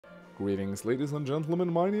Greetings, ladies and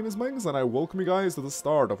gentlemen, my name is Mayans, and I welcome you guys to the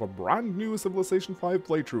start of a brand new Civilization 5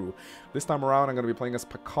 playthrough. This time around, I'm going to be playing as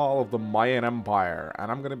Pakal of the Mayan Empire,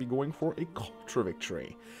 and I'm going to be going for a culture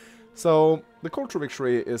victory. So, the culture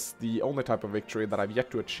victory is the only type of victory that I've yet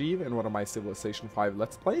to achieve in one of my Civilization 5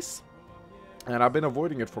 Let's Plays. And I've been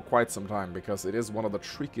avoiding it for quite some time, because it is one of the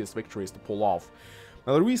trickiest victories to pull off.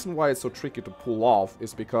 Now, the reason why it's so tricky to pull off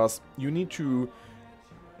is because you need to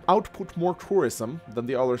output more tourism than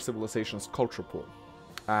the other civilization's culture pool.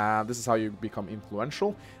 This is how you become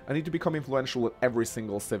influential. I need to become influential with every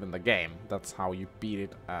single civ in the game. That's how you beat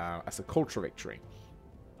it as a culture victory.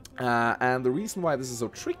 And the reason why this is so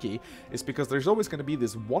tricky is because there's always going to be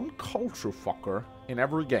this one culture fucker in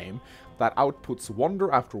every game that outputs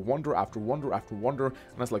wonder after wonder after wonder after wonder,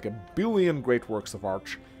 and has like a billion great works of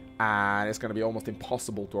art, and it's going to be almost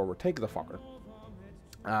impossible to overtake the fucker.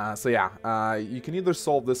 You can either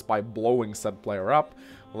solve this by blowing said player up.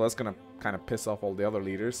 Well, that's gonna kind of piss off all the other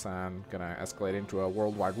leaders and gonna escalate into a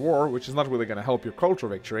worldwide war, which is not really gonna help your culture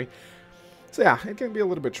victory. So yeah, it can be a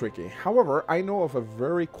little bit tricky. However, I know of a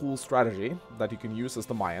very cool strategy that you can use as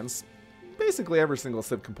the Mayans. Basically, every single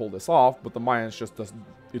civ can pull this off, but the Mayans just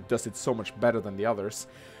does it so much better than the others.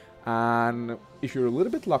 And if you're a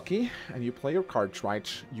little bit lucky and you play your cards right,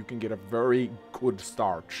 you can get a very good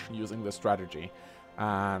start using this strategy.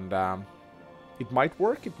 And it might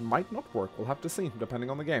work, it might not work. We'll have to see, depending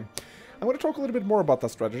on the game. I'm going to talk a little bit more about that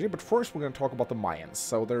strategy, but first we're going to talk about the Mayans.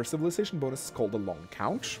 So their civilization bonus is called the Long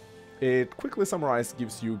Count. It, quickly summarized,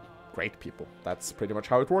 gives you great people. That's pretty much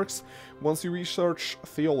how it works. Once you research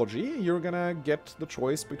theology, you're going to get the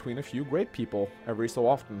choice between a few great people every so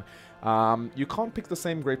often. You can't pick the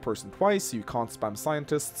same great person twice, you can't spam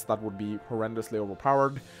scientists, that would be horrendously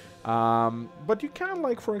overpowered. But you can,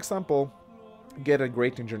 like, for example, get a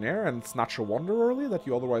great engineer and snatch a wonder early that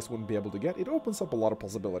you otherwise wouldn't be able to get. It opens up a lot of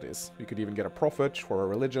possibilities. You could even get a prophet for a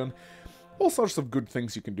religion. All sorts of good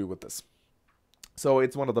things you can do with this. So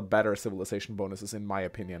it's one of the better civilization bonuses in my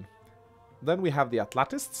opinion. Then we have the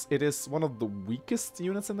Atlatists. It is one of the weakest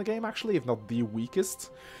units in the game actually, if not the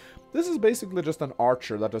weakest. This is basically just an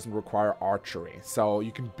archer that doesn't require archery, so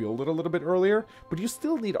you can build it a little bit earlier, but you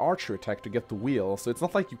still need archery tech to get the wheel, so it's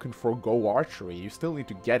not like you can forego archery, you still need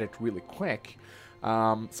to get it really quick.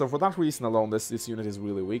 So for that reason alone, this unit is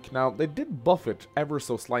really weak. Now, they did buff it ever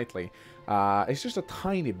so slightly. It's just a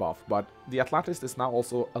tiny buff, but the Atlatist is now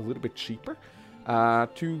also a little bit cheaper.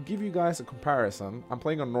 To give you guys a comparison, I'm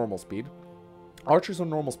playing on normal speed. Archers on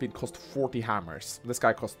normal speed cost 40 hammers. This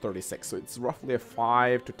guy costs 36, so it's roughly a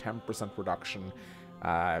 5 to 10% reduction.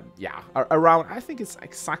 Around, I think it's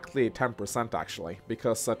exactly 10% actually,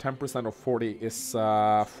 because 10% of 40 is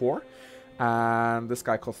 4, and this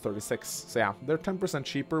guy costs 36. So yeah, they're 10%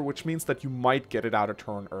 cheaper, which means that you might get it out a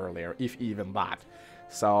turn earlier, if even that.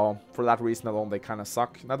 So, for that reason alone, they kind of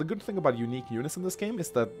suck. Now, the good thing about unique units in this game is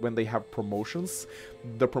that when they have promotions,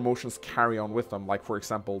 the promotions carry on with them. Like, for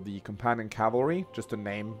example, the Companion Cavalry, just to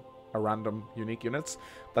name a random unique units,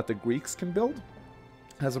 that the Greeks can build,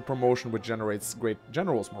 has a promotion which generates great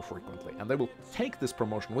generals more frequently. And they will take this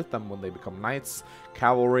promotion with them when they become knights,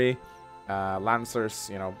 cavalry, lancers,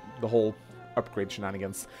 you know, the whole upgrade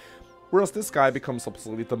shenanigans. Whereas this guy becomes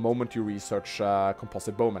obsolete the moment you research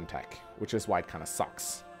composite bowman tech, which is why it kind of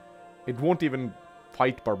sucks. It won't even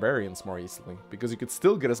fight barbarians more easily, because you could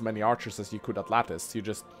still get as many archers as you could Atlantis. You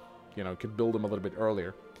just, you know, could build them a little bit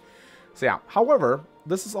earlier. So yeah, however,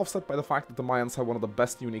 this is offset by the fact that the Mayans have one of the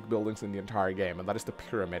best unique buildings in the entire game, and that is the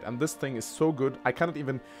pyramid. And this thing is so good, I cannot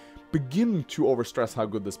even begin to overstress how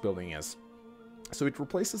good this building is. So it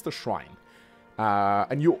replaces the shrine.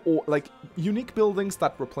 And unique buildings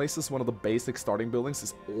that replaces one of the basic starting buildings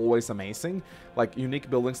is always amazing. Like, unique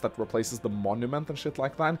buildings that replaces the monument and shit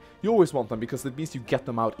like that, you always want them because it means you get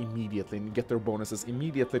them out immediately and get their bonuses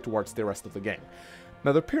immediately towards the rest of the game.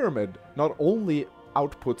 Now, the pyramid not only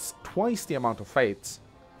outputs twice the amount of faith,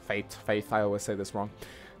 I always say this wrong,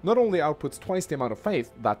 not only outputs twice the amount of faith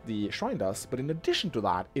that the shrine does, but in addition to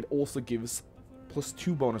that, it also gives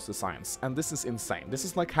 +2 bonus to science, and this is insane. This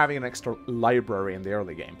is like having an extra library in the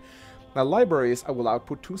early game. Now, libraries will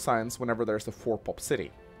output 2 science whenever there's a 4-pop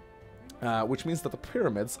city, which means that the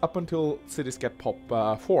pyramids, up until cities get pop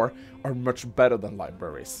 4, are much better than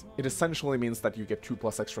libraries. It essentially means that you get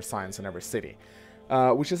 2+ extra science in every city,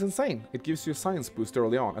 which is insane. It gives you a science boost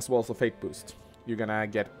early on, as well as a fate boost. You're gonna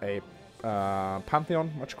get a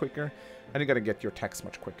pantheon much quicker, and you're going to get your techs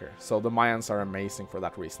much quicker. So the Mayans are amazing for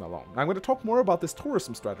that reason alone. I'm going to talk more about this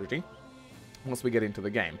tourism strategy once we get into the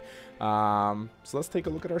game. So let's take a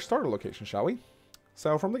look at our starter location, shall we?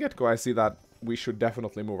 So from the get-go, I see that we should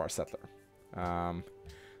definitely move our settler.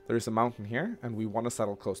 There is a mountain here, and we want to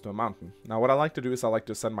settle close to a mountain. Now, what I like to do is I like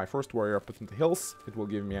to send my first warrior up into the hills. It will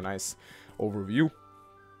give me a nice overview.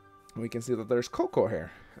 We can see that there's cocoa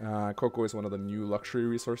here. Cocoa is one of the new luxury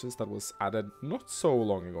resources that was added not so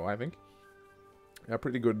long ago, I think. A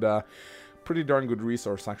pretty good, pretty darn good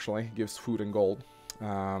resource, actually. Gives food and gold.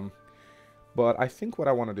 But I think what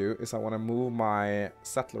I want to do is I want to move my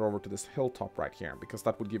settler over to this hilltop right here, because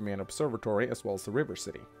that would give me an observatory as well as a river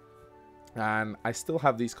city. And I still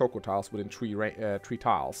have these cocoa tiles within tree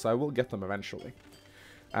tiles, so I will get them eventually.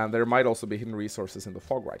 And there might also be hidden resources in the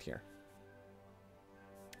fog right here.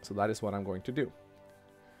 So that is what I'm going to do.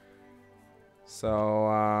 So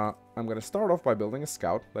I'm going to start off by building a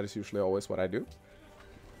scout. That is usually always what I do.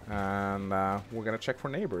 And we're going to check for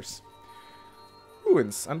neighbors.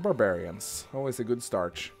 Ruins and barbarians. Always a good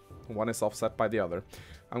start. One is offset by the other.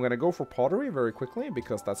 I'm going to go for pottery very quickly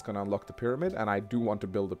because that's going to unlock the pyramid. And I do want to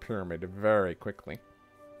build a pyramid very quickly,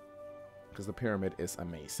 because the pyramid is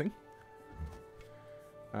amazing.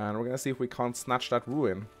 And we're going to see if we can't snatch that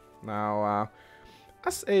ruin. Now,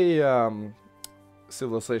 as a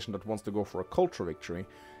civilization that wants to go for a culture victory,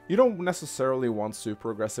 you don't necessarily want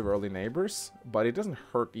super aggressive early neighbors, but it doesn't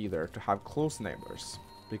hurt either to have close neighbors,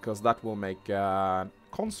 because that will make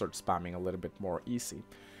concert spamming a little bit more easy.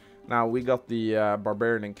 Now, we got the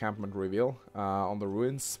barbarian encampment reveal on the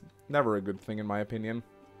ruins. Never a good thing in my opinion.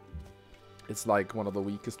 It's like one of the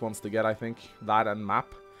weakest ones to get, I think. That and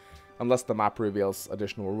map. Unless the map reveals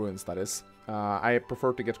additional ruins, that is. I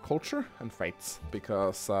prefer to get culture and faiths,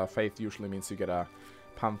 because faith usually means you get a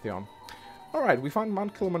pantheon. Alright, we found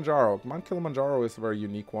Mount Kilimanjaro. Mount Kilimanjaro is a very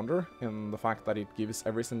unique wonder in the fact that it gives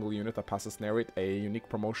every single unit that passes near it a unique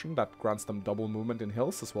promotion that grants them double movement in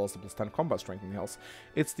hills as well as the plus 10 combat strength in hills.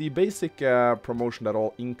 It's the basic promotion that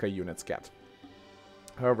all Inca units get.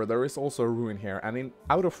 However, there is also a ruin here, and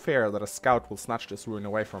out of fear that a scout will snatch this ruin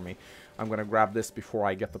away from me, I'm going to grab this before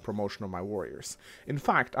I get the promotion on my warriors. In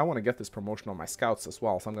fact, I want to get this promotion on my scouts as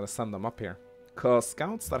well, so I'm going to send them up here. Because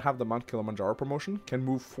scouts that have the Mount Kilimanjaro promotion can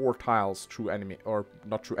move 4 tiles through enemy, or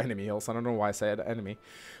not through enemy hills, I don't know why I said enemy.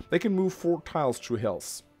 They can move 4 tiles through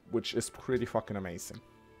hills, which is pretty fucking amazing.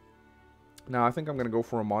 Now, I think I'm going to go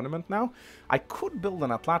for a monument now. I could build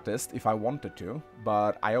an Atlatist if I wanted to,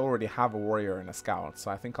 but I already have a warrior and a scout, so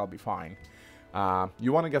I think I'll be fine.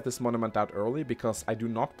 You want to get this monument out early, because I do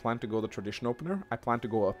not plan to go the tradition opener. I plan to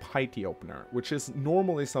go a piety opener, which is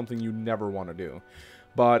normally something you never want to do.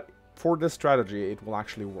 But for this strategy, it will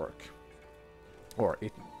actually work. Or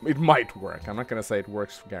it might work. I'm not going to say it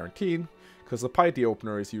works guaranteed, because the piety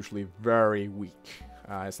opener is usually very weak.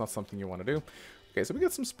 It's not something you want to do. Okay, so we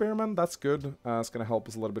get some spearmen, that's good. It's going to help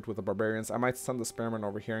us a little bit with the barbarians. I might send the spearmen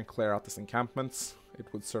over here and clear out this encampments. It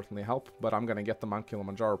would certainly help, but I'm going to get the Mount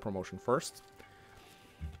Kilimanjaro promotion first.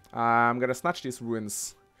 I'm going to snatch these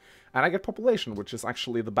ruins, and I get population, which is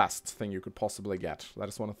actually the best thing you could possibly get. That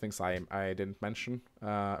is one of the things I didn't mention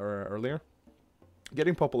earlier.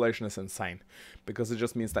 Getting population is insane, because it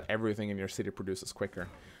just means that everything in your city produces quicker.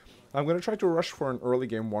 I'm going to try to rush for an early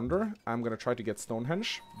game wonder. I'm going to try to get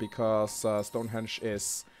Stonehenge, because Stonehenge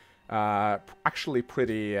is actually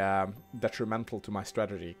pretty detrimental to my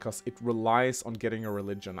strategy, because it relies on getting a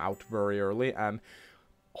religion out very early, and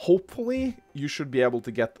hopefully you should be able to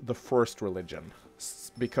get the first religion,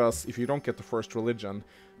 because if you don't get the first religion,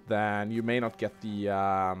 then you may not get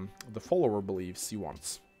the follower beliefs you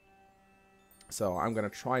want. So I'm going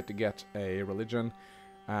to try to get a religion.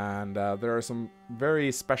 And there are some very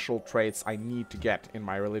special traits I need to get in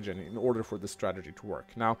my religion in order for this strategy to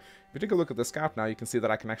work. Now, if you take a look at the scout now, you can see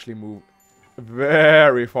that I can actually move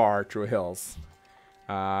very far through hills.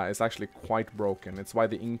 It's actually quite broken. It's why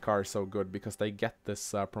the Inca are so good, because they get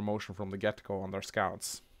this promotion from the get-go on their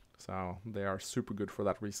scouts. So they are super good for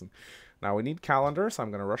that reason. Now we need calendar, so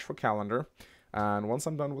I'm going to rush for calendar. And once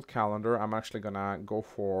I'm done with calendar, I'm actually going to go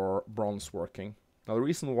for bronze working. Now, the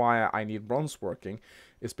reason why I need bronze working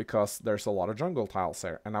is because there's a lot of jungle tiles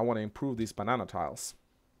there, and I want to improve these banana tiles.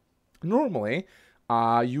 Normally,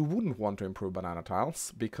 you wouldn't want to improve banana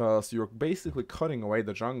tiles, because you're basically cutting away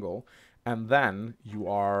the jungle, and then you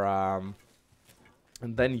are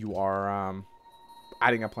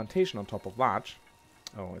adding a plantation on top of that.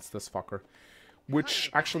 Oh, it's this fucker. Which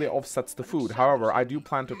actually offsets the food. However, I do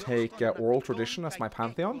plan to take oral tradition as my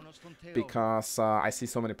pantheon, because I see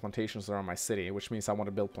so many plantations around my city, which means I want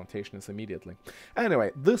to build plantations immediately.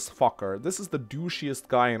 Anyway, this fucker, this is the douchiest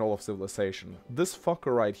guy in all of civilization. This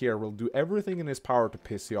fucker right here will do everything in his power to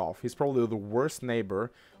piss you off. He's probably the worst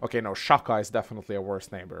neighbor. Okay, no, Shaka is definitely a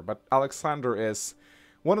worse neighbor, but Alexander is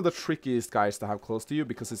one of the trickiest guys to have close to you,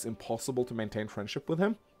 because it's impossible to maintain friendship with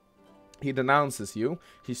him. He denounces you,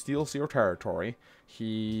 he steals your territory,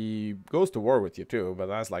 he goes to war with you too, but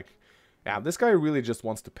that's like, yeah, this guy really just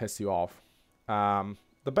wants to piss you off.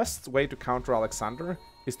 The best way to counter Alexander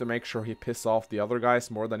is to make sure he pisses off the other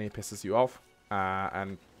guys more than he pisses you off,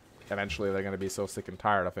 and eventually they're going to be so sick and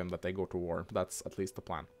tired of him that they go to war. That's at least the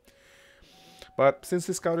plan. But since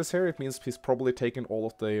his scout is here, it means he's probably taken all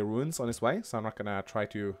of the ruins on his way, so I'm not going to try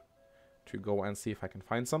to go and see if I can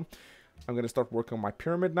find some. I'm going to start working on my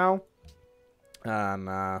pyramid now. And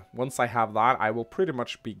once I have that, I will pretty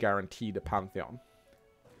much be guaranteed a pantheon.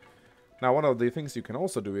 Now, one of the things you can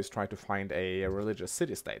also do is try to find a religious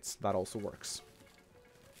city-states. That also works.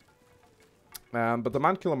 But the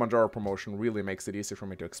Mount Kilimanjaro promotion really makes it easy for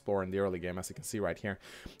me to explore in the early game, as you can see right here.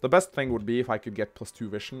 The best thing would be if I could get +2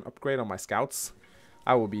 vision upgrade on my scouts.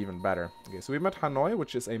 That would be even better. Okay, so we met Hanoi,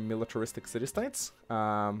 which is a militaristic city-states.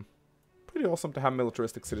 Pretty awesome to have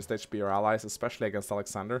militaristic city-states be our allies, especially against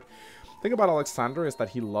Alexander. The thing about Alexander is that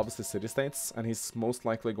he loves his city-states, and he's most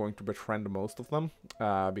likely going to befriend most of them,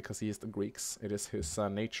 because he is the Greeks. It is his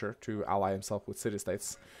nature to ally himself with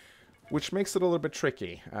city-states, which makes it a little bit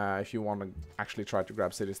tricky if you want to actually try to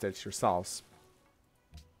grab city-states yourselves.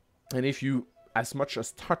 And if you as much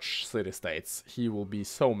as touch city-states, he will be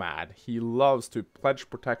so mad. He loves to pledge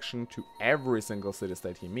protection to every single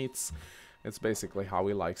city-state he meets. It's basically how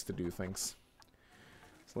he likes to do things.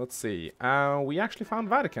 So let's see. We actually found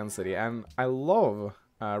Vatican City, and I love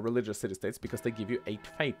religious city-states because they give you 8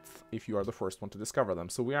 faith if you are the first one to discover them.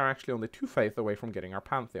 So we are actually only 2 faith away from getting our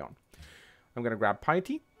pantheon. I'm going to grab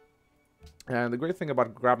piety. And the great thing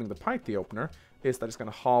about grabbing the piety opener is that it's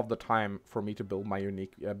going to halve the time for me to build my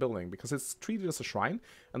unique building, because it's treated as a shrine,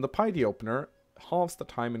 and the piety opener halves the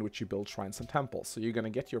time in which you build shrines and temples. So you're going to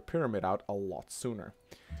get your pyramid out a lot sooner.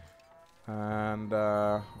 And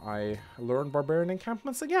I learned barbarian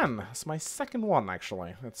encampments again. It's my second one,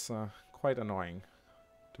 actually. It's quite annoying,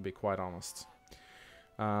 to be quite honest.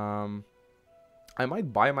 I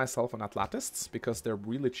might buy myself an Atlatists, because they're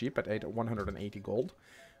really cheap at 180 gold.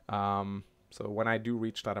 So when I do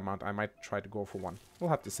reach that amount, I might try to go for one. We'll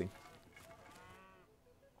have to see.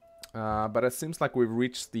 But it seems like we've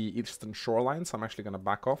reached the eastern shoreline, so I'm actually going to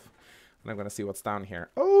back off. And I'm going to see what's down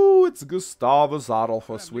here. Oh, it's Gustavus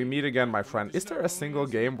Adolphus. We meet again, my friend. Is there a single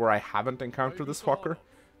game where I haven't encountered this fucker?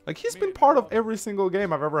 Like, he's been part of every single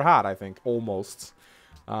game I've ever had, I think. Almost.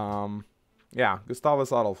 Yeah,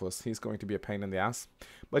 Gustavus Adolphus. He's going to be a pain in the ass.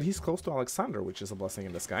 But he's close to Alexander, which is a blessing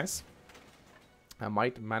in disguise. I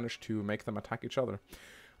might manage to make them attack each other.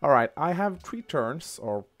 Alright, I have 3 turns,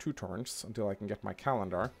 or 2 turns, until I can get my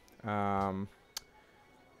calendar. I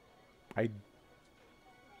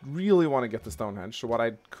really want to get the Stonehenge, so what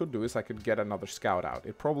I could do is I could get another scout out.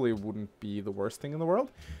 It probably wouldn't be the worst thing in the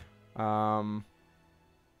world.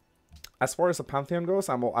 As far as the Pantheon goes,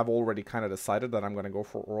 I've already kind of decided that I'm going to go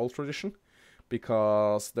for oral tradition,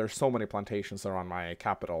 because there's so many plantations around my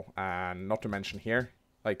capital, and not to mention here,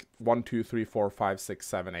 like 1, 2, 3, 4, 5, 6,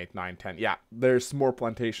 7, 8, 9, 10. Yeah, there's more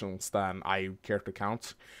plantations than I care to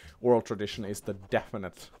count. Oral tradition is the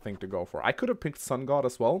definite thing to go for. I could have picked Sun God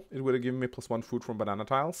as well. It would have given me +1 food from banana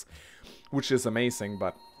tiles, which is amazing,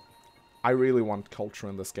 but I really want culture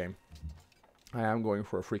in this game. I am going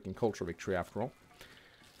for a freaking culture victory after all.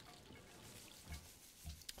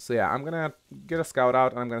 So yeah, I'm gonna get a scout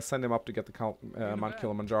out, and I'm gonna send him up to get the Mount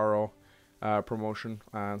Kilimanjaro promotion,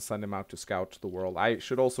 and send him out to scout the world. I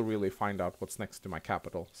should also really find out what's next to my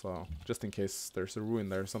capital, so just in case there's a ruin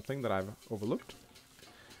there or something that I've overlooked.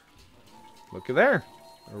 Looky there!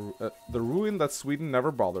 The ruin that Sweden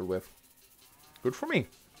never bothered with. Good for me.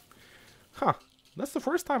 Huh. That's the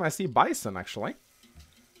first time I see bison, actually.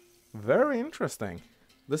 Very interesting.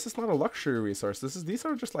 This is not a luxury resource. These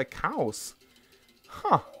are just like cows.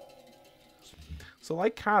 Huh. So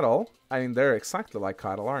like cattle, I mean, they're exactly like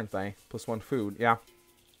cattle, aren't they? +1 food, yeah.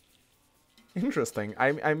 Interesting.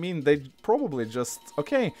 I mean, they probably just...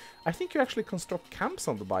 Okay, I think you actually construct camps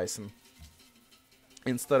on the bison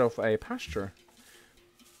instead of a pasture.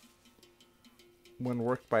 When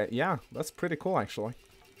worked by... Yeah, that's pretty cool, actually.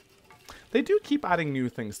 They do keep adding new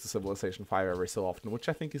things to Civilization 5 every so often, which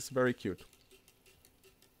I think is very cute.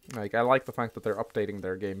 Like, I like the fact that they're updating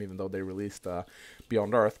their game, even though they released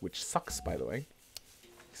Beyond Earth, which sucks, by the way.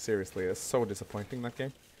 Seriously, it's so disappointing, that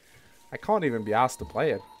game. I can't even be asked to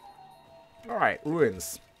play it. Alright,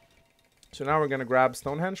 ruins. So now we're going to grab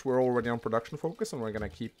Stonehenge. We're already on production focus, and we're going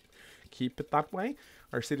to keep it that way.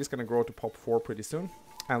 Our city's going to grow to pop 4 pretty soon.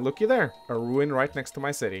 And looky there, a ruin right next to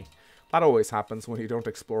my city. That always happens when you don't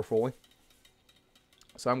explore fully.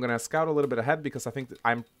 So I'm going to scout a little bit ahead, because I think that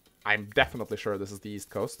I'm definitely sure this is the East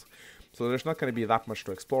Coast. So there's not going to be that much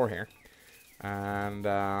to explore here. And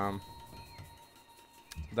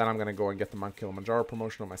Then I'm gonna go and get the Mount Kilimanjaro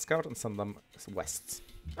promotion on my scout and send them west.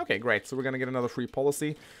 Okay, great. So we're gonna get another free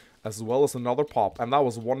policy, as well as another pop, and that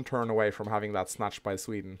was one turn away from having that snatched by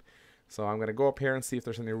Sweden. So I'm gonna go up here and see if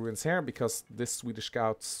there's any ruins here, because this Swedish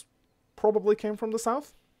scouts probably came from the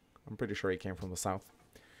south. I'm pretty sure he came from the south.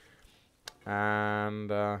 And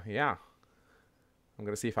yeah, I'm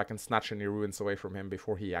gonna see if I can snatch any ruins away from him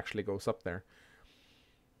before he actually goes up there.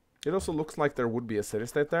 It also looks like there would be a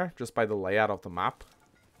city-state there, just by the layout of the map.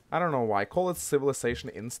 I don't know why. I call it civilization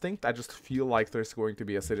instinct. I just feel like there's going to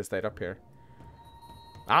be a city-state up here.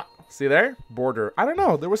 Ah, see there? Border. I don't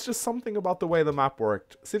know. There was just something about the way the map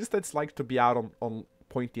worked. City-states like to be out on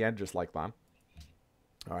pointy edges like that.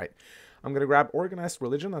 Alright. I'm going to grab organized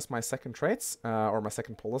religion as my second traits, or my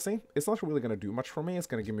second policy. It's not really going to do much for me. It's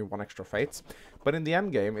going to give me 1 extra faith. But in the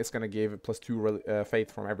end game, it's going to give +2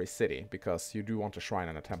 faith from every city, because you do want a shrine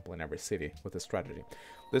and a temple in every city with this strategy.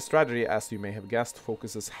 This strategy, as you may have guessed,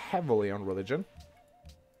 focuses heavily on religion.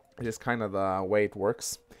 It is kind of the way it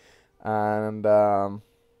works. And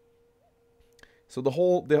so the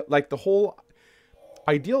whole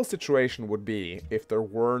ideal situation would be if there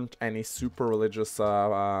weren't any super religious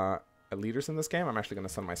leaders in this game. I'm actually going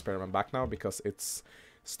to send my spearman back now, because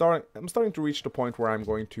I'm starting to reach the point where I'm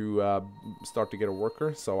going to start to get a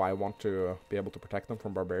worker, so I want to be able to protect them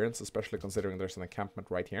from barbarians, especially considering there's an encampment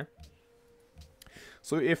right here.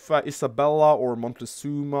 So if Isabella or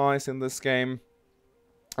Montezuma is in this game,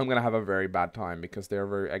 I'm going to have a very bad time, because they're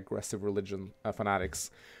very aggressive religion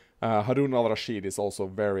fanatics. Harun al-Rashid is also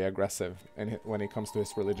very aggressive when it comes to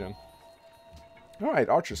his religion. Alright,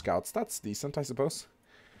 archer scouts. That's decent, I suppose.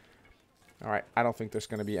 Alright, I don't think there's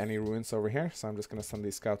going to be any ruins over here, so I'm just going to send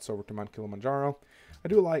these scouts over to Mount Kilimanjaro. I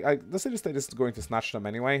do like... the city-state is going to snatch them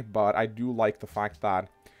anyway, but I do like the fact that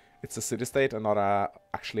it's a city-state and not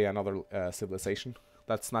actually another civilization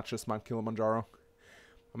that snatches Mount Kilimanjaro.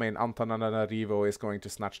 I mean, Antananarivo is going to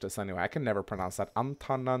snatch this anyway. I can never pronounce that.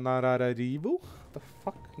 Antananarivo? The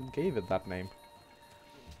fuck gave it that name?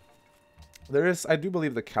 I do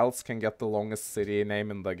believe the Celts can get the longest city name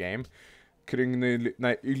in the game.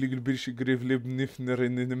 It's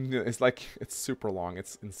super long.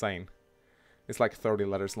 It's insane. It's like 30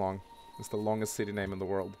 letters long. It's the longest city name in the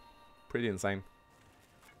world. Pretty insane.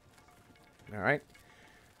 Alright.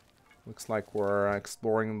 Looks like we're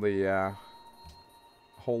exploring the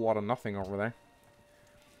whole lot of nothing over there.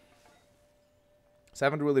 So I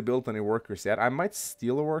haven't really built any workers yet. I might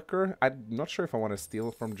steal a worker. I'm not sure if I want to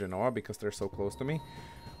steal from Genoa because they're so close to me.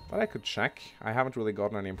 But I could check. I haven't really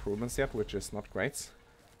gotten any improvements yet, which is not great.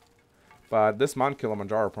 But this Mount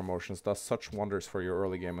Kilimanjaro promotions does such wonders for your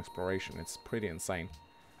early game exploration. It's pretty insane.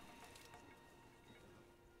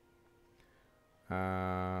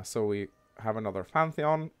 So we have another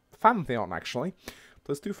pantheon. Pantheon, actually.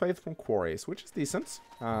 +2 faith from quarries, which is decent.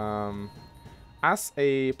 As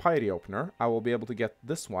a piety opener, I will be able to get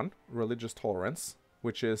this one, religious tolerance,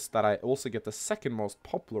 which is that I also get the second most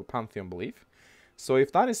popular pantheon belief. So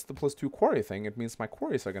if that is the +2 quarry thing, it means my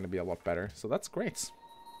quarries are going to be a lot better. So that's great.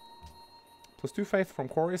 +2 faith from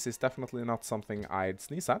quarries is definitely not something I'd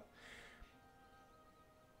sneeze at.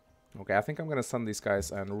 Okay, I think I'm going to send these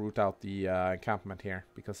guys and root out the encampment here,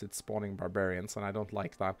 because it's spawning barbarians, and I don't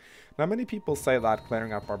like that. Now, many people say that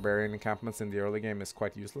clearing out barbarian encampments in the early game is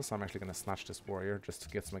quite useless. I'm actually going to snatch this warrior just to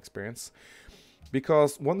get some experience.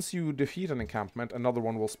 Because once you defeat an encampment, another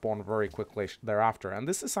one will spawn very quickly thereafter. And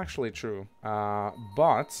this is actually true.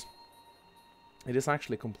 But it is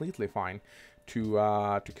actually completely fine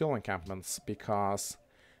to kill encampments, because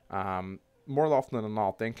more often than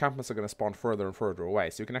not, the encampments are going to spawn further and further away.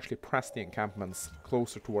 So you can actually press the encampments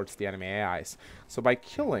closer towards the enemy AIs. So by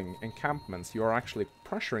killing encampments, you are actually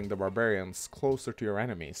pressuring the barbarians closer to your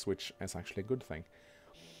enemies, which is actually a good thing.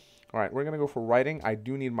 Alright, we're going to go for writing. I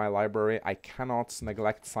do need my library. I cannot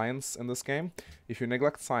neglect science in this game. If you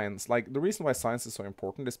neglect science, like, the reason why science is so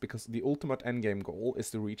important is because the ultimate endgame goal is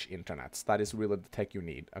to reach internet. That is really the tech you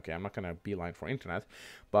need. Okay, I'm not going to beeline for internet,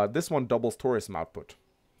 but this one doubles tourism output.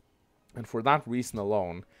 And for that reason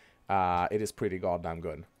alone, it is pretty goddamn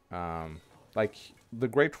good. Like, the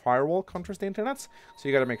Great Firewall counters the internet, so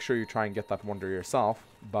you gotta make sure you try and get that wonder yourself.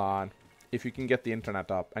 But if you can get the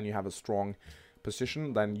internet up and you have a strong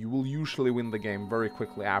position, then you will usually win the game very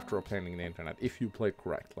quickly after obtaining the internet, if you play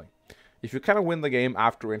correctly. If you kind of win the game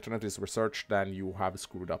after internet is researched, then you have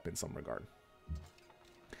screwed up in some regard.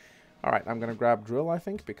 Alright, I'm gonna grab drill, I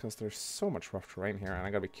think, because there's so much rough terrain here, and I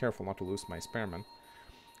gotta be careful not to lose my spearman.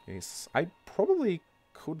 Yes, I probably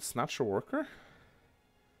could snatch a worker.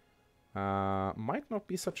 Might not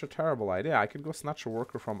be such a terrible idea. I could go snatch a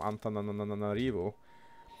worker from Antananarivo.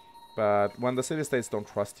 But when the city-states don't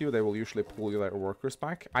trust you, they will usually pull their workers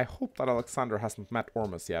back. I hope that Alexander hasn't met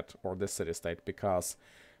Ormus yet, or this city-state, because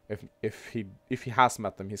if he has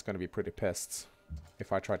met them, he's going to be pretty pissed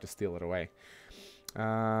if I try to steal it away.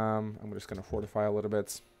 I'm just going to fortify a little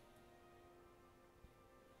bit.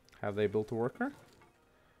 Have they built a worker?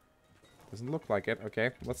 Doesn't look like it.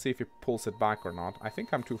 Okay, let's see if he pulls it back or not. I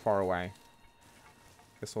think I'm too far away.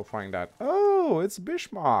 Guess we'll find out. Oh, it's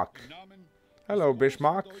Bismarck. Hello,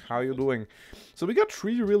 Bismarck. How you doing? So we got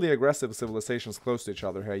 3 really aggressive civilizations close to each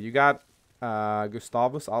other here. You got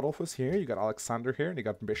Gustavus Adolphus here, you got Alexander here, and you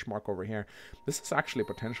got Bismarck over here. This is actually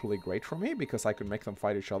potentially great for me, because I could make them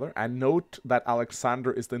fight each other. And note that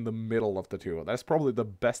Alexander is in the middle of the two. That's probably the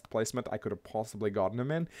best placement I could have possibly gotten him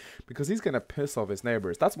in, because he's gonna piss off his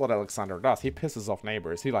neighbors. That's what Alexander does. He pisses off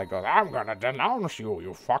neighbors. He like goes, I'm gonna denounce you,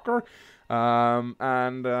 you fucker.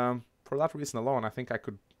 For that reason alone, I think I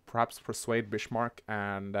could perhaps persuade Bismarck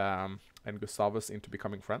and Gustavus into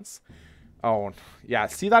becoming friends. Oh, yeah,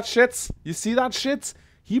 see that shit? You see that shit?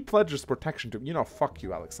 He pledges protection to... You know, fuck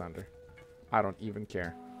you, Alexander. I don't even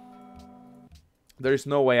care. There's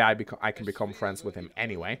no way I can become friends with him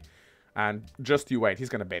anyway. And just you wait, he's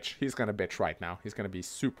gonna bitch. He's gonna bitch right now. He's gonna be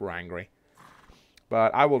super angry.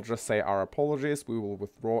 But I will just say our apologies. We will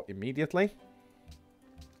withdraw immediately.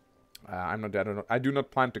 I do not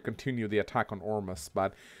plan to continue the attack on Ormus,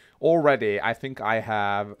 but... Already, I think I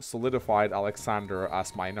have solidified Alexander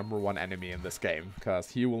as my #1 enemy in this game,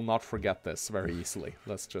 because he will not forget this very easily.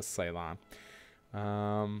 Let's just say that.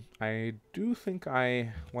 I do think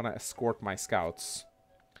I want to escort my scouts.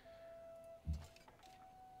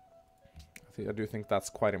 I do think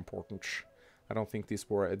that's quite important. I don't think these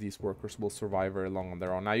workers will survive very long on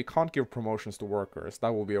their own. Now, you can't give promotions to workers.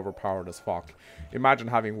 That will be overpowered as fuck. Imagine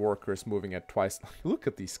having workers moving at twice... Look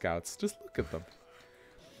at these scouts. Just look at them.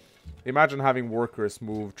 Imagine having workers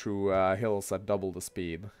move through hills at double the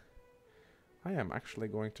speed. I am actually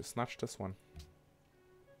going to snatch this one.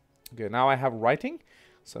 Okay, now I have writing.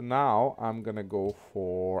 So now I'm going to go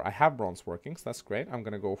for... I have bronze workings. That's great. I'm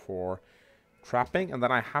going to go for trapping. And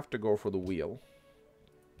then I have to go for the wheel.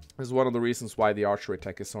 This is one of the reasons why the archery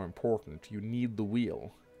tech is so important. You need the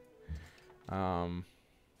wheel. Also,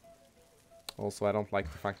 I don't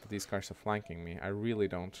like the fact that these guys are flanking me. I really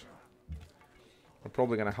don't. I'm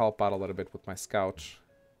probably going to help out a little bit with my scout.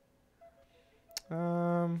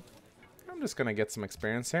 I'm just going to get some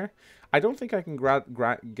experience here. I don't think I can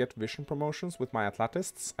get vision promotions with my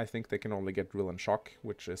athletists. I think they can only get drill and shock,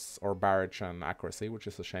 which is... Or barrage and accuracy, which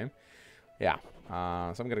is a shame. Yeah. So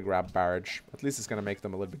I'm going to grab barrage. At least it's going to make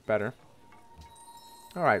them a little bit better.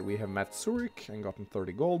 Alright, we have met Zurich and gotten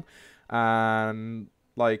 30 gold. And...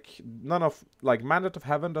 Like, Mandate of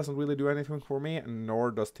Heaven doesn't really do anything for me, and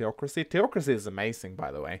nor does Theocracy. Theocracy is amazing,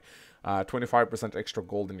 by the way. 25% extra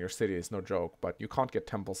gold in your city is no joke, but you can't get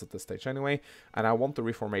temples at this stage anyway. And I want the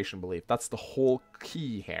Reformation belief. That's the whole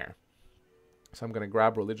key here. So I'm going to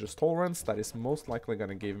grab Religious Tolerance. That is most likely going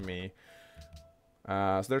to give me...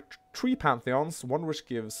 so there are 3 pantheons, one which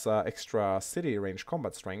gives extra city range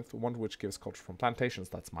combat strength, one which gives culture from plantations,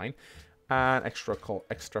 that's mine. And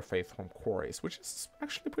extra faith from quarries, which is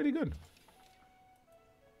actually pretty good.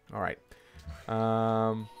 Alright.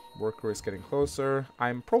 Worker is getting closer.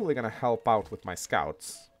 I'm probably going to help out with my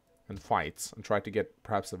scouts and fights and try to get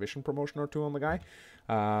perhaps a vision promotion or 2 on the guy.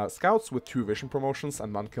 Scouts with 2 vision promotions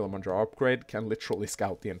and 1 Kilimanjaro upgrade can literally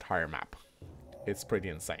scout the entire map. It's pretty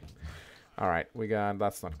insane. Alright, we got...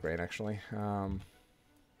 That's not great, actually.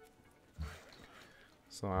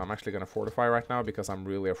 So I'm actually going to fortify right now because I'm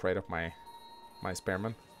really afraid of my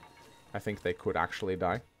spearmen. I think they could actually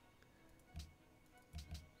die.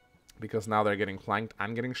 Because now they're getting flanked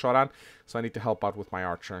and getting shot at. So I need to help out with my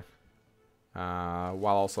archer. While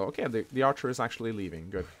also... Okay, the archer is actually leaving.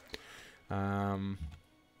 Good.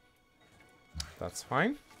 That's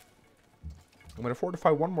fine. I'm going to fortify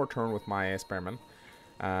one more turn with my spearmen.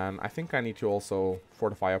 And I think I need to also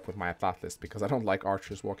fortify up with my atlatist because I don't like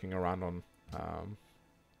archers walking around on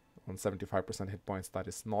 75% hit points. That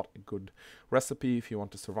is not a good recipe if you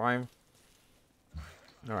want to survive.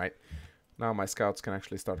 Alright. Now my scouts can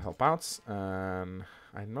actually start help outs. And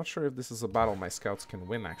I'm not sure if this is a battle my scouts can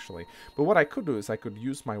win, actually. But what I could do is I could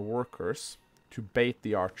use my workers to bait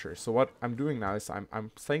the archers. So what I'm doing now is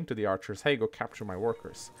I'm saying to the archers, hey, go capture my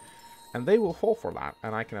workers. And they will fall for that.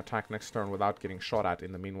 And I can attack next turn without getting shot at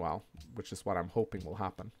in the meanwhile. Which is what I'm hoping will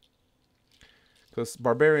happen. Because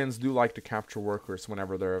barbarians do like to capture workers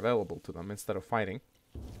whenever they're available to them instead of fighting.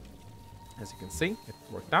 As you can see, it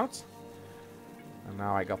worked out. And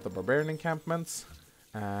now I got the barbarian encampments.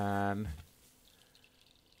 And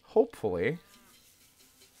hopefully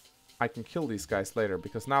I can kill these guys later,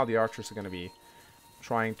 because now the archers are going to be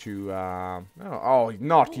trying to... oh,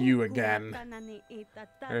 not you again.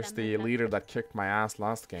 There's the leader that kicked my ass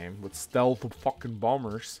last game with stealth fucking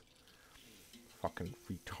bombers. Fucking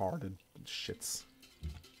retarded shits.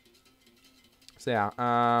 So yeah,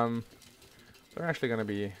 they're actually going to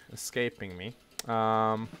be escaping me.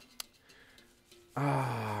 How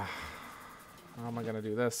am I going to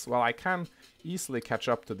do this? Well, I can easily catch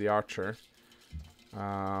up to the archer.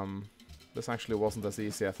 This actually wasn't as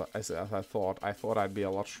easy as I thought. I thought I'd be a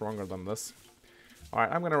lot stronger than this. Alright,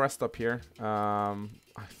 I'm gonna rest up here. I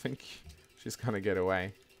think she's gonna get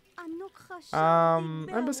away.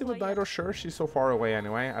 Embassy with Dido, sure, she's so far away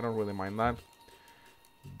anyway. I don't really mind that.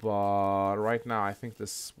 But right now, I think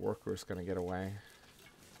this worker is gonna get away.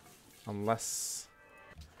 Unless...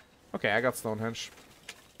 Okay, I got Stonehenge.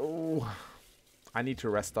 Oh, I need to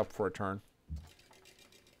rest up for a turn.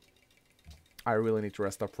 I really need to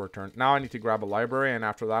rest up for a turn. Now I need to grab a library, and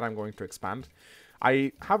after that I'm going to expand.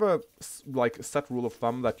 I have a set rule of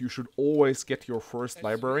thumb that you should always get your first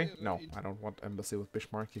library. No, I don't want Embassy with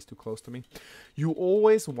Bismarck. He's too close to me. You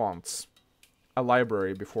always want a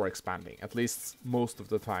library before expanding. At least most of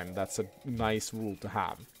the time. That's a nice rule to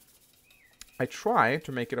have. I try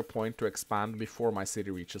to make it a point to expand before my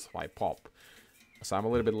city reaches high pop. So I'm a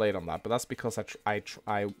little bit late on that, but that's because I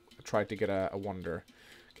tried to get a wonder.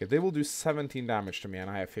 Okay, they will do 17 damage to me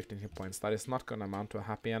and I have 15 hit points. That is not going to amount to a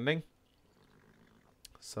happy ending.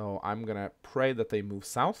 So I'm going to pray that they move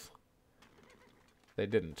south. They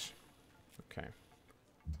didn't. Okay.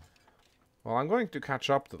 Well, I'm going to catch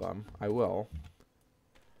up to them. I will.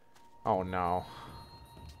 Oh, no.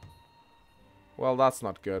 Well, that's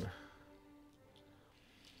not good.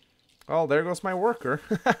 Well, there goes my worker.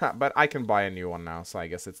 But I can buy a new one now, so I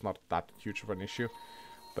guess it's not that huge of an issue.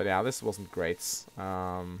 But yeah, this wasn't great.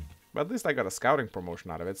 But at least I got a scouting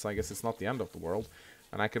promotion out of it, so I guess it's not the end of the world.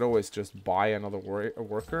 And I could always just buy another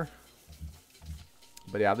worker.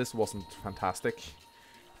 But yeah, this wasn't fantastic.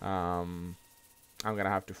 I'm gonna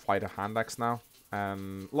have to fight a hand axe now.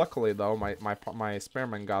 And luckily, though, my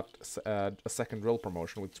spearmen got a second drill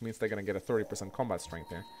promotion, which means they're gonna get a 30% combat strength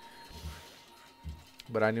here.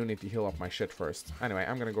 But I do need to heal up my shit first. Anyway,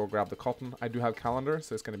 I'm gonna go grab the cotton. I do have calendar,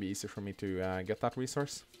 so it's gonna be easy for me to get that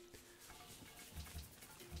resource.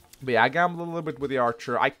 But yeah, I gambled a little bit with the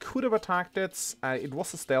archer. I could have attacked it. It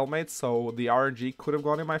was a stalemate, so the RNG could have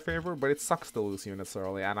gone in my favor, but it sucks to lose units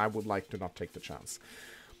early, and I would like to not take the chance.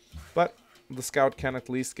 But the scout can at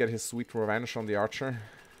least get his sweet revenge on the archer.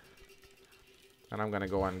 And I'm gonna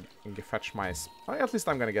go and fetch my... at least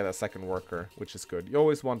I'm gonna get a second worker, which is good. You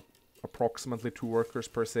always want approximately 2 workers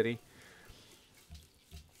per city.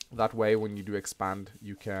 That way, when you do expand,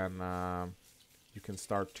 you can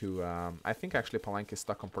start to... I think actually Palenque is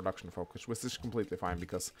stuck on production focus, which is completely fine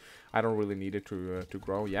because I don't really need it to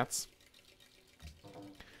grow yet.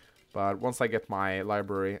 But once I get my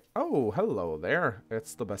library... Oh, hello there.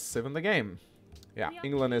 It's the best civ in the game. Yeah,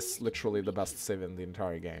 England is literally the best civ in the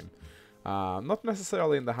entire game. Not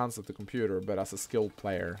necessarily in the hands of the computer, but as a skilled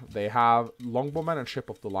player. They have Longbowmen and Ship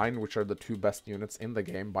of the Line, which are the 2 best units in the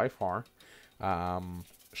game by far.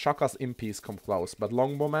 Shaka's Impies come close, but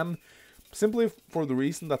Longbowmen, simply for the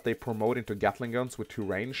reason that they promote into Gatling guns with 2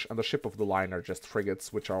 range, and the Ship of the Line are just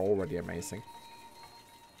frigates, which are already amazing.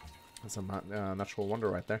 That's a natural wonder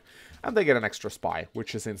right there. And they get an extra spy,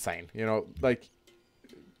 which is insane. You know, like...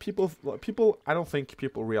 People, I don't think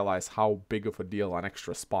people realize how big of a deal an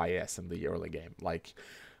extra spy is in the early game. Like,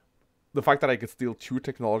 the fact that I could steal 2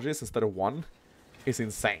 technologies instead of 1 is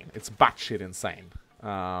insane. It's batshit insane.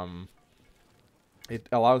 It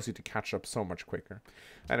allows you to catch up so much quicker.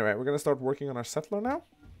 Anyway, we're going to start working on our settler now.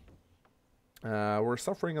 We're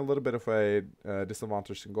suffering a little bit of a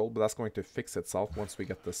disadvantage in gold, but that's going to fix itself once we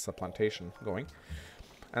get this plantation going.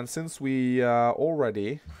 And since we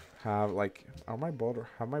already... have like have my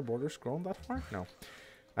borders grown that far? No.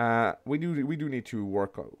 We do need to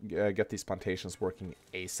work get these plantations working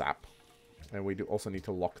ASAP, and we do also need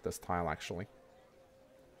to lock this tile actually,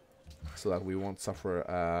 so that we won't suffer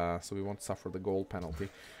the gold penalty.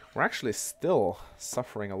 We're actually still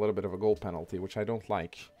suffering a little bit of a gold penalty, which I don't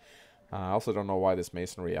like. I also don't know why this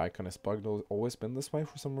masonry icon is bugged. It's always been this way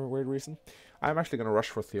for some weird reason. I'm actually going to rush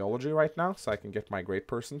for theology right now, so I can get my great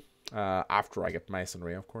person. After I get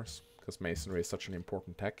masonry, of course. Because masonry is such an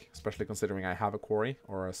important tech. Especially considering I have a quarry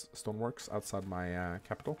or a stoneworks outside my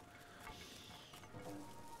capital.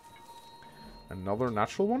 Another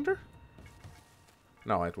natural wonder?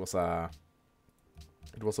 No, it was a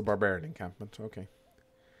barbarian encampment. Okay.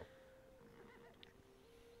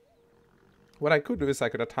 What I could do is I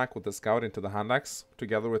could attack with the scout into the hand axe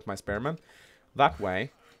together with my spearmen. That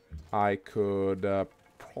way, I could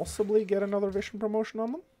possibly get another vision promotion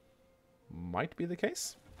on them. Might be the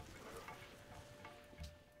case.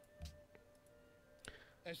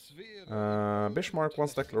 Bismarck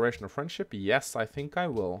wants declaration of friendship. Yes, I think I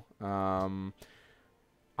will.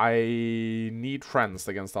 I need friends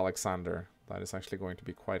against Alexander. That is actually going to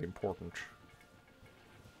be quite important.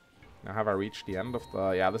 Now, have I reached the end of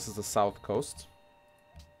the... Yeah, this is the south coast.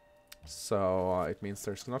 So, it means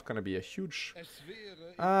there's not going to be a huge...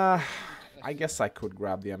 I guess I could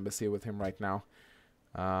grab the embassy with him right now.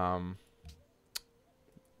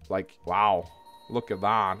 Like, wow. Look at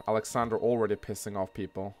that. Alexander already pissing off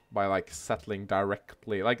people by, like, settling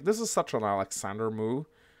directly. Like, this is such an Alexander move.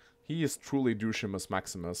 He is truly Ducimus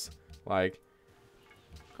Maximus. Like,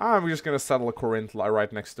 I'm just gonna settle a Corinth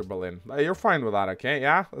right next to Berlin. You're fine with that, okay?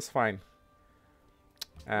 Yeah, that's fine.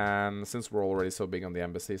 And since we're already so big on the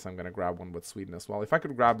embassies, I'm gonna grab one with Sweden as well. If I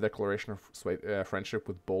could grab a declaration of friendship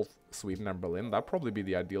with both Sweden and Berlin, that'd probably be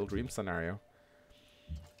the ideal dream scenario.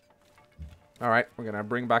 Alright, we're gonna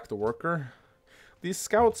bring back the worker. These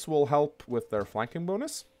scouts will help with their flanking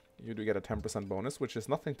bonus. You do get a 10% bonus, which is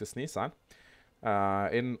nothing to sneeze at.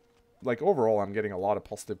 Like, overall, I'm getting a lot of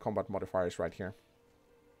positive combat modifiers right here.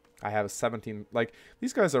 I have 17... Like,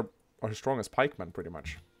 these guys are as strong as pikemen, pretty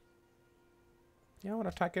much. Yeah, I want to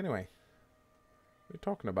attack anyway. What are you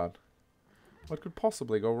talking about? What could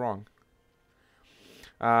possibly go wrong?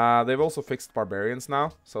 They've also fixed barbarians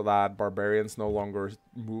now, so that barbarians no longer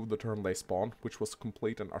move the turn they spawn, which was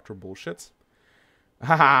complete and utter bullshit.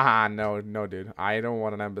 Haha, no, dude. I don't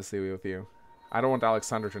want an embassy with you. I don't want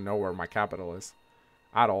Alexander to know where my capital is.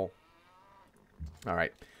 At all.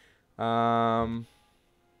 Alright. I'm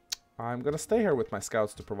gonna stay here with my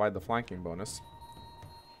scouts to provide the flanking bonus.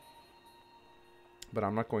 But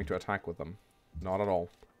I'm not going to attack with them. Not at all.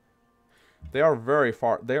 They are very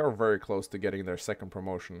far. They are very close to getting their second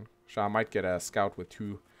promotion. So I might get a scout with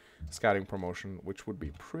 2 scouting promotion, which would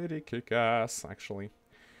be pretty kick-ass, actually.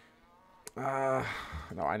 No,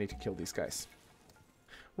 I need to kill these guys.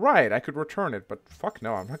 Right, I could return it, but fuck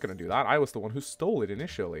no, I'm not gonna do that. I was the one who stole it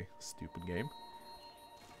initially. Stupid game.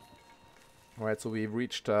 Alright, so we've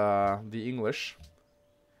reached the English.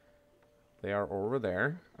 They are over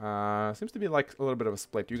there. Seems to be like a little bit of a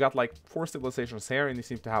split. You got like 4 civilizations here, and you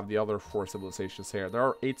seem to have the other 4 civilizations here. There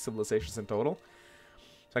are 8 civilizations in total.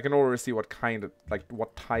 So I can already see what kind of, like,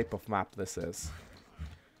 what type of map this is.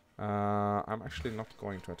 I'm actually not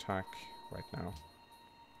going to attack right now.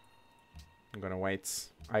 I'm gonna wait.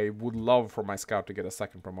 I would love for my scout to get a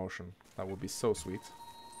second promotion. That would be so sweet.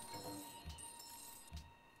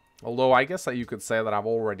 Although I guess that you could say that I've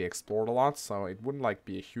already explored a lot, so it wouldn't like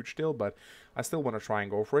be a huge deal, but I still want to try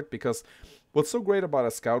and go for it, because what's so great about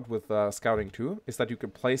a scout with scouting 2 is that you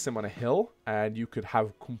could place him on a hill and you could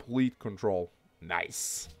have complete control.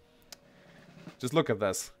 Nice. Just look at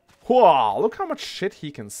this. Whoa, look how much shit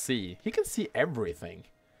he can see. He can see everything.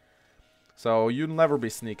 So you'll never be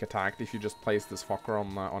sneak attacked if you just place this fucker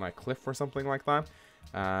on a cliff or something like that.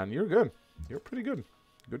 And you're good. You're pretty good.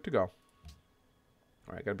 Good to go.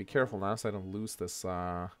 Alright, gotta be careful now so I don't lose this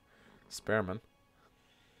spearman.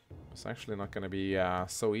 It's actually not gonna be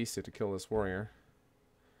so easy to kill this warrior.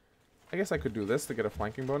 I guess I could do this to get a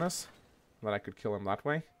flanking bonus. That I could kill him that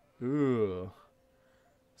way. Ooh.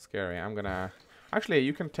 Scary. I'm gonna... Actually,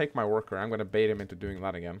 you can take my worker. I'm gonna bait him into doing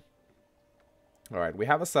that again. Alright, we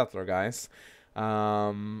have a settler, guys.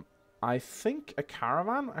 I think a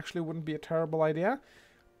caravan actually wouldn't be a terrible idea.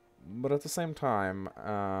 But at the same time,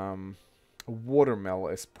 a watermill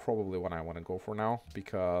is probably what I want to go for now,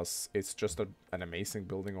 because it's just an amazing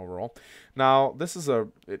building overall. Now, this is a...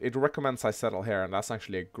 It recommends I settle here, and that's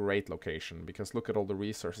actually a great location, because look at all the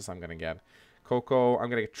resources I'm going to get. Cocoa, I'm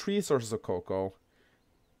going to get 3 sources of cocoa,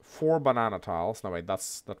 4 banana tiles. No, wait,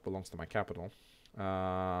 that belongs to my capital.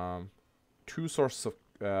 2 sources of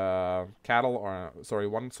cattle, or sorry,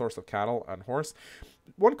 1 source of cattle and horse.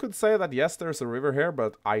 One could say that yes, there's a river here,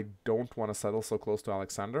 but I don't want to settle so close to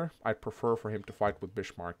Alexander. I'd prefer for him to fight with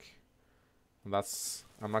Bismarck. And that's...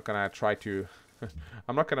 I'm not gonna try to...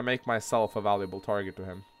 I'm not gonna make myself a valuable target to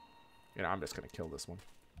him. You know, I'm just gonna kill this one.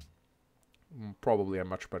 Probably a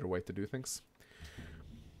much better way to do things.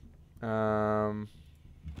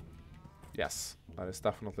 Yes, that is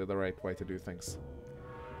definitely the right way to do things.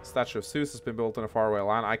 Statue of Zeus has been built in a faraway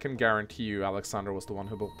land. I can guarantee you Alexander was the one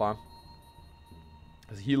who built that.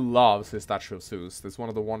 He loves his Statue of Zeus. It's one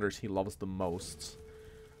of the wonders he loves the most.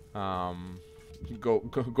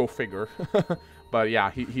 Go figure. But yeah,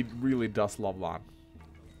 he really does love that.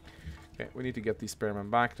 Okay, we need to get these spearmen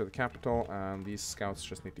back to the capital, and these scouts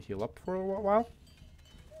just need to heal up for a while.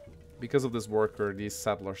 Because of this worker, these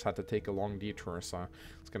settlers had to take a long detour, so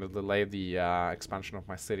it's going to delay the expansion of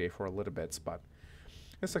my city for a little bit, but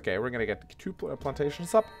it's okay. We're going to get 2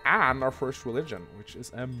 plantations up and our first religion, which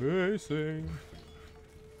is amazing.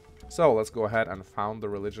 So let's go ahead and found the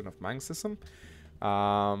religion of Marxism.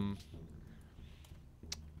 The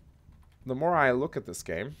more I look at this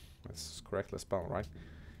game, that's correctly spelled, right?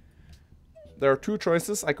 There are 2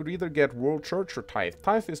 choices. I could either get World Church or Tithe.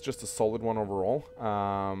 Tithe is just a solid one overall,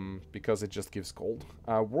 because it just gives gold.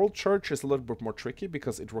 World Church is a little bit more tricky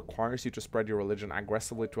because it requires you to spread your religion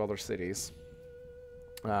aggressively to other cities.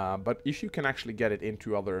 But if you can actually get it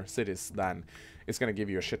into other cities, then it's going to give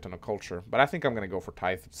you a shit ton of culture. But I think I'm going to go for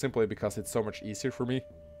Tithe, simply because it's so much easier for me.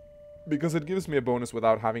 Because it gives me a bonus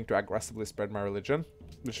without having to aggressively spread my religion,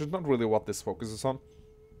 which is not really what this focuses on.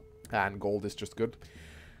 And gold is just good.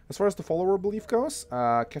 As far as the follower belief goes,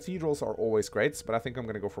 cathedrals are always great, but I think I'm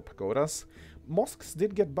going to go for pagodas. Mosques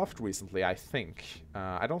did get buffed recently, I think.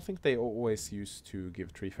 I don't think they always used to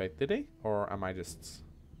give tree faith, did they? Or am I just...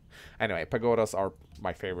 Anyway, pagodas are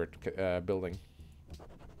my favorite building.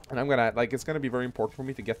 And I'm gonna, like, it's gonna be very important for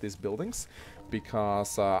me to get these buildings,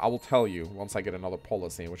 because I will tell you once I get another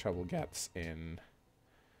policy, which I will get in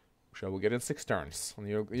 6 turns, and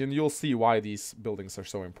you'll see why these buildings are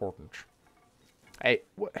so important. Hey,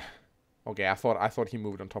 what? Okay, I thought he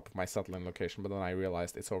moved on top of my settling location, but then I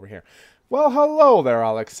realized it's over here. Well, hello there,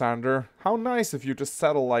 Alexander. How nice of you to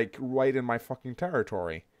settle, like, right in my fucking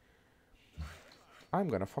territory. I'm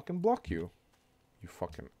gonna fucking block you, you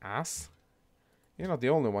fucking ass. You're not the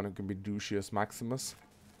only one who can be douchiest Maximus.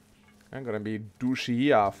 I'm gonna be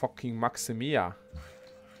douchia fucking Maximia.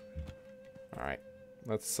 Alright,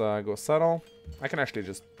 let's go settle. I can actually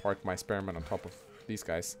just park my spearmen on top of these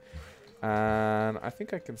guys. And I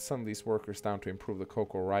think I can send these workers down to improve the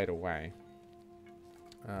cocoa right away.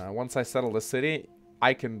 Once I settle the city,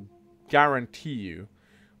 I can guarantee you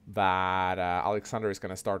that Alexander is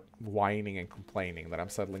going to start whining and complaining that I'm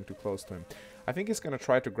settling too close to him. I think he's going to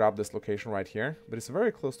try to grab this location right here, but it's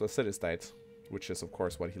very close to a city-state, which is, of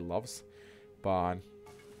course, what he loves. But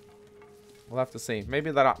we'll have to see.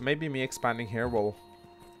 Maybe me expanding here will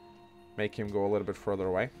make him go a little bit further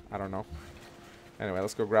away. I don't know. Anyway,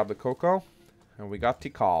 let's go grab the cocoa, and we got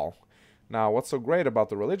Tikal. Now, what's so great about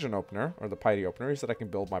the religion opener, or the piety opener, is that I can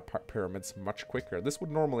build my pyramids much quicker. This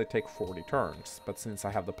would normally take 40 turns, but since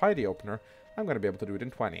I have the piety opener, I'm going to be able to do it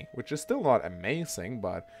in 20, which is still not amazing,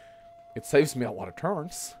 but it saves me a lot of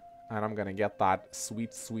turns. And I'm going to get that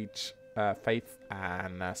sweet, sweet faith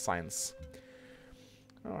and science.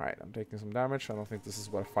 Alright, I'm taking some damage. I don't think this is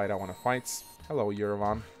what a fight I want to fight. Hello,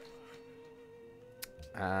 Yerevan.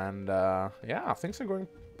 And, yeah, things are going...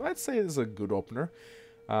 I'd say this is a good opener.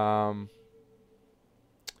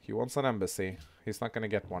 He wants an embassy. He's not going to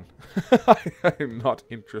get one. I'm not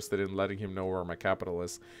interested in letting him know where my capital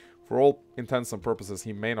is. For all intents and purposes,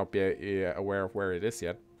 he may not be aware of where it is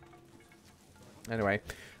yet. Anyway,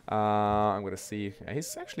 I'm going to see.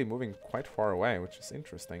 He's actually moving quite far away, which is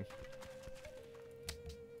interesting.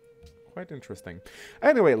 Quite interesting.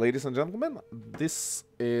 Anyway, ladies and gentlemen, this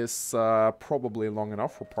is probably long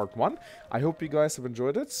enough for part 1. I hope you guys have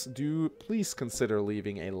enjoyed it. Do please consider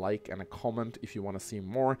leaving a like and a comment if you want to see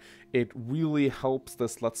more. It really helps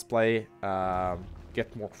this Let's Play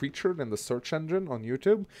get more featured in the search engine on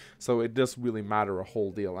YouTube. So it does really matter a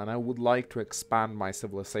whole deal. And I would like to expand my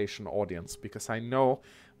Civilization audience, because I know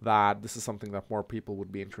that this is something that more people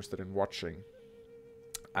would be interested in watching.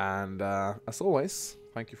 And as always,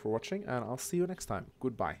 thank you for watching, and I'll see you next time.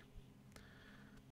 Goodbye.